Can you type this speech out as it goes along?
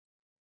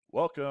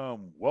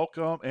Welcome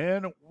to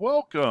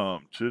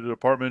the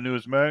Department of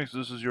Numismatics.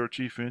 This is your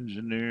Chief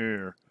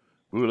Engineer,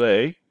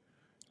 Boulay.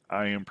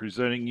 I am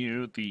presenting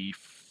you the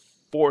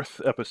fourth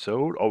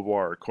episode of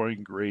our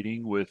Coin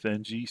Grading with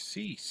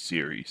NGC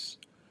series.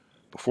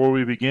 Before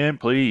we begin,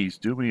 please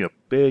do me a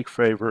big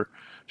favor.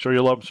 Show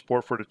your love and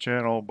support for the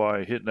channel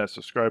by hitting that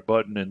subscribe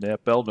button and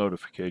that bell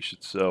notification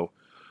so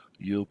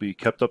you'll be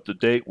kept up to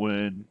date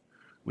when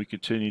we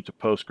continue to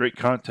post great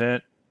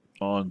content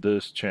on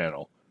this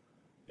channel.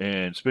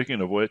 And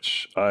speaking of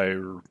which,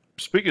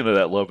 speaking of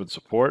that love and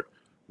support,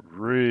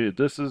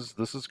 this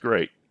is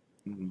great.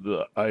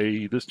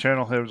 This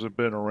channel hasn't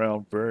been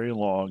around very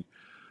long.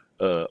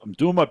 I'm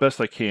doing my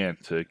best I can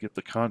to get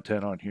the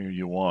content on here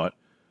you want,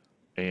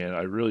 and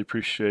I really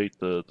appreciate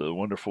the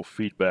wonderful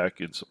feedback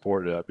and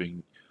support that I've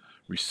been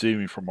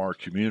receiving from our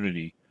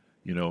community,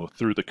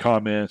 through the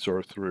comments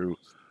or through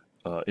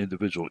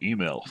individual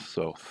emails.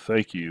 So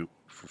thank you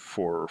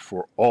for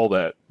all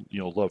that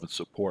love and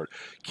support.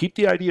 Keep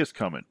the ideas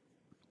coming.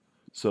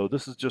 So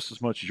this is just as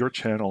much your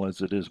channel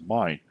as it is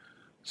mine.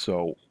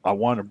 So I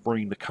want to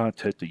bring the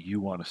content that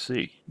you want to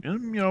see,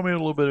 and maybe a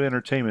little bit of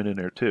entertainment in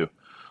there too.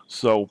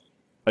 So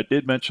I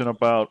did mention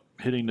about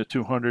hitting the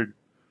 200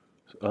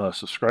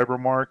 subscriber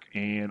mark,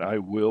 and I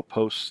will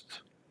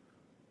post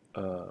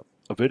a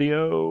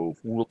video.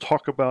 We'll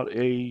talk about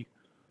a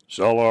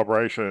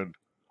celebration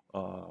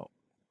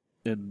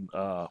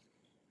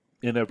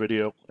in that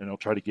video, and I'll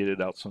try to get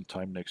it out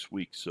sometime next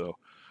week. So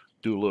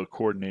do a little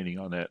coordinating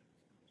on that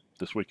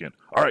this weekend.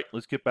 All right,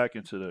 let's get back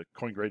into the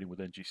coin grading with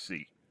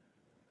NGC.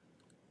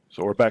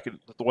 So we're back at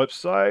the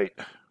website.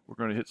 We're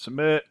going to hit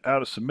submit,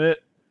 out of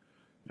submit,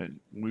 and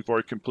we've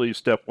already completed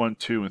step 1,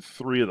 2, and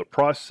 3 of the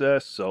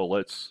process. So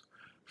let's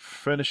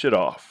finish it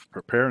off.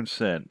 Prepare and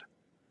send.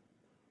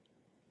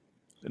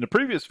 In the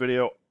previous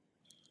video,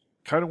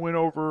 kind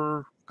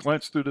of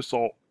glanced through this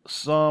all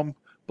some,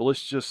 but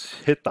let's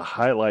just hit the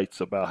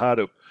highlights about how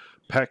to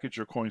package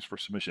your coins for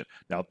submission.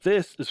 Now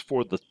this is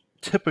for the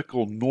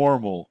typical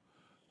normal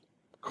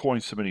coin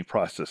submitting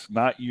process,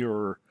 not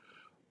your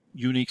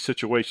unique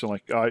situation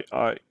like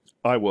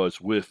I was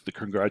with the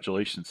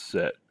congratulations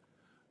set,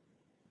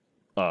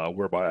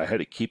 whereby I had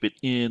to keep it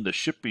in the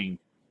shipping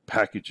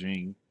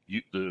packaging,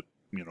 the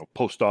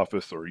post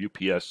office or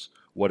UPS,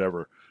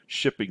 whatever,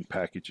 shipping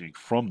packaging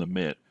from the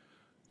mint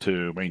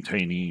to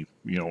maintain the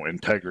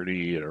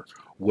integrity or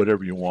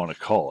whatever you want to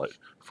call it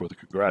for the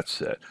congrats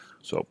set.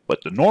 So,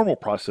 but the normal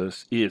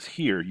process is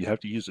here. You have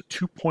to use a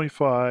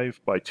 2.5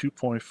 by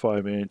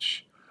 2.5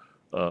 inch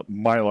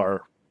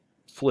Mylar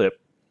flip.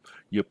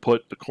 You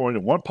put the coin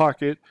in one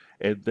pocket,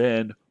 and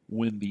then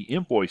when the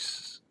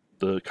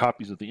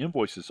copies of the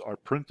invoices are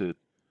printed,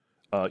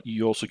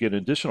 you also get an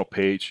additional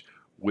page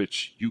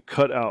which you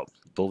cut out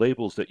the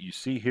labels that you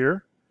see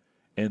here,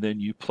 and then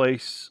you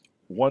place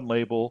one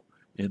label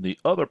in the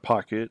other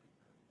pocket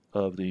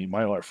of the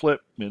Mylar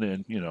flip, and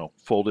then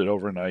fold it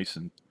over nice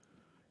and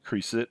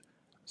crease it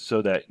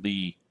so that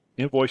the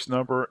invoice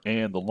number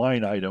and the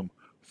line item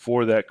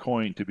for that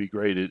coin to be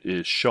graded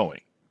is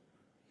showing.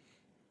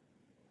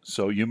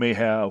 So you may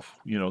have,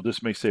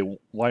 this may say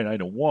line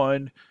item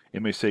 1,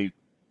 it may say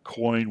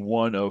coin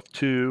 1 of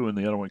 2, and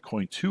the other one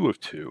coin 2 of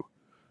 2.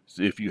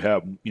 So if you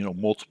have,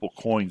 multiple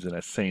coins in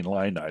that same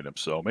line item.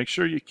 So make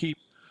sure you keep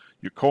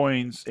your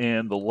coins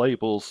and the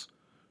labels,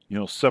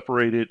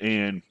 separated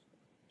and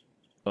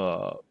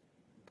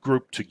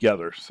grouped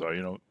together.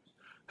 So,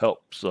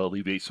 helps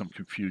alleviate some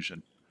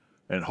confusion,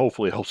 and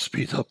hopefully helps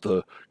speed up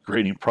the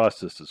grading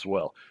process as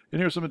well.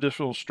 And here's some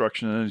additional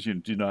instructions. You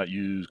do not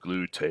use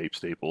glue, tape,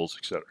 staples,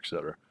 etc.,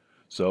 etc.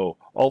 So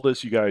all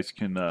this you guys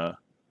can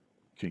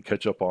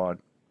catch up on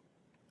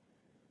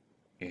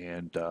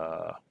and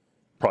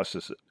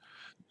process it.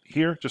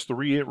 Here, just to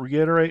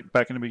reiterate,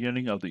 back in the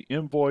beginning of the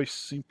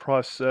invoicing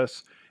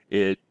process,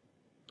 it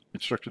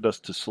instructed us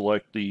to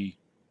select the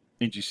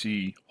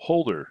NGC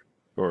holder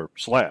or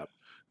slab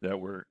that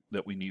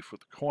we need for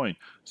the coin.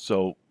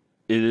 So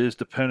it is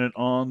dependent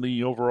on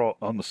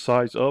the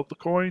size of the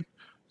coin,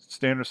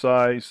 standard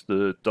size,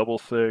 the double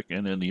thick,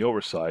 and then the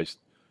oversized.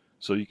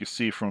 So you can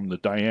see from the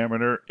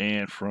diameter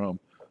and from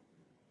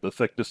the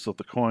thickness of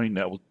the coin,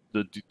 that will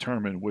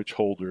determine which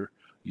holder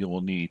you will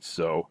need.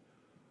 So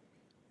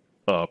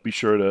be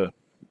sure to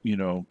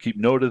keep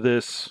note of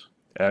this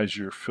as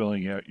you're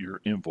filling out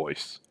your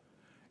invoice.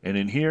 And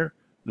in here,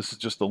 this is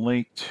just a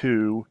link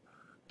to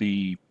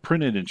the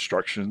printed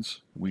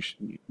instructions.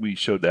 We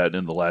showed that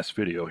in the last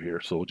video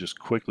here, so we'll just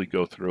quickly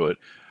go through it.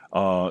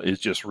 It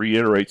just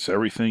reiterates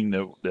everything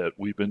that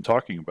we've been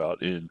talking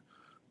about in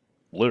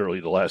literally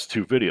the last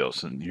 2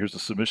 videos. And here's the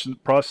submission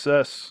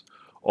process,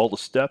 all the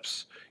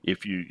steps.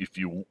 If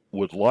you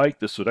would like,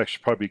 this would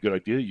actually probably be a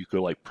good idea. You could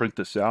like print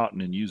this out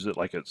and then use it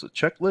like as a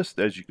checklist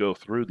as you go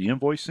through the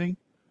invoicing.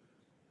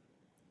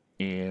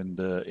 And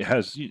it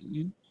has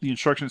the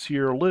instructions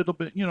here a little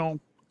bit, a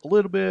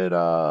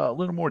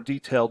little more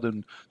detailed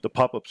than the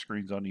pop-up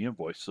screens on the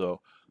invoice. So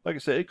like I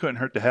said, it couldn't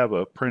hurt to have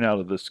a printout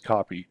of this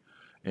copy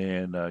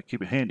and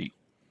keep it handy.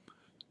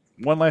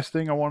 One last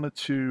thing I wanted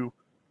to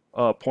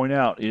point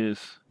out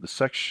is the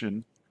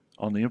section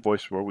on the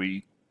invoice where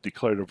we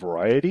declared a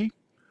variety.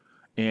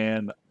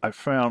 And I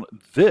found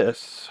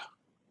this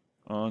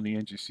on the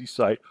NGC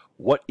site.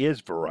 What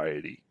is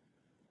variety?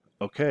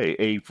 Okay,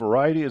 a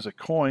variety is a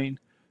coin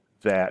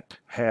that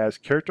has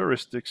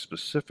characteristics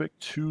specific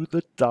to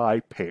the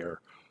die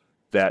pair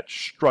that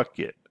struck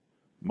it.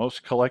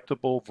 Most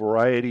collectible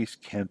varieties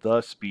can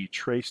thus be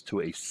traced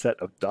to a set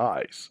of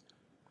dies.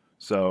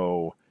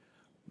 So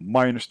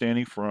my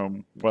understanding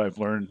from what I've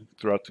learned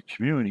throughout the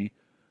community,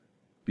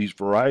 these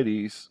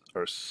varieties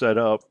are set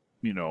up,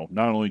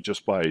 not only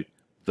just by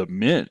the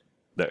mint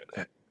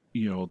that,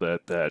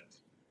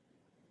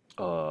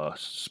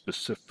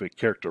 specific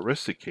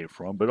characteristic came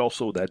from, but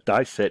also that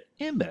die set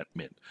in that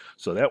mint.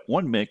 So that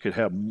one mint could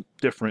have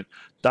different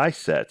die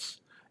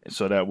sets, and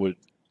so that would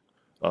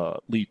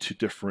lead to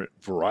different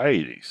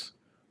varieties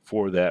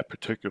for that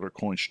particular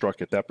coin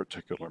struck at that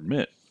particular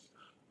mint.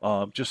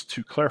 Just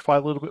to clarify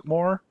a little bit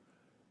more,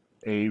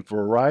 a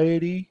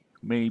variety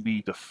may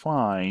be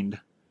defined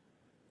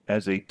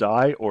as a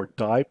die or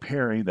die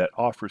pairing that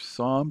offers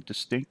some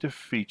distinctive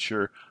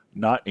feature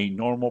not a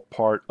normal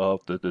part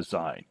of the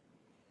design.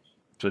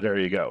 So there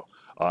you go.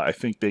 I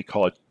think they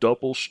call it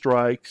double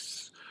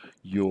strikes,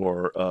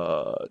 your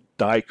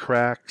die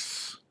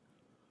cracks,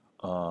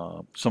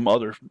 some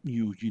other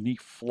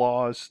unique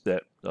flaws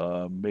that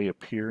may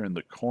appear in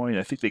the coin.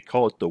 I think they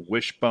call it the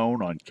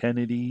wishbone on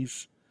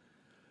Kennedy's.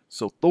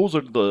 So those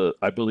are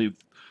I believe,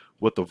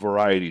 what the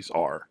varieties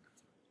are.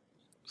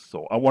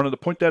 So I wanted to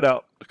point that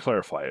out to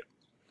clarify it.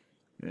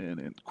 And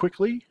then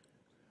quickly,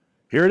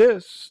 here it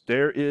is.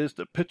 There is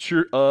the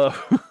picture of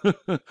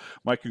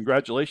my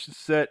congratulations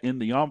set. In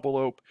the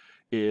envelope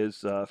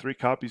is 3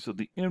 copies of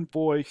the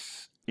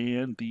invoice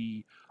and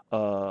the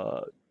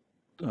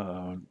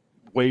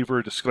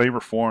waiver disclaimer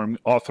form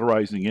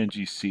authorizing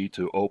NGC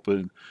to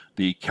open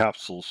the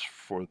capsules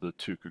for the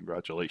 2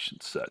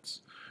 congratulations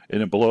sets. And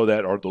then below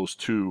that are those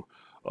 2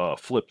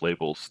 flip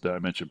labels that I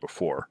mentioned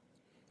before,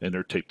 and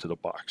they're taped to the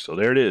box. So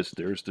there it is.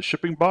 There's the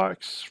shipping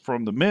box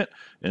from the mint,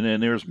 and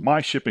then there's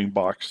my shipping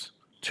box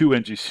to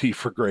NGC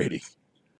for grading.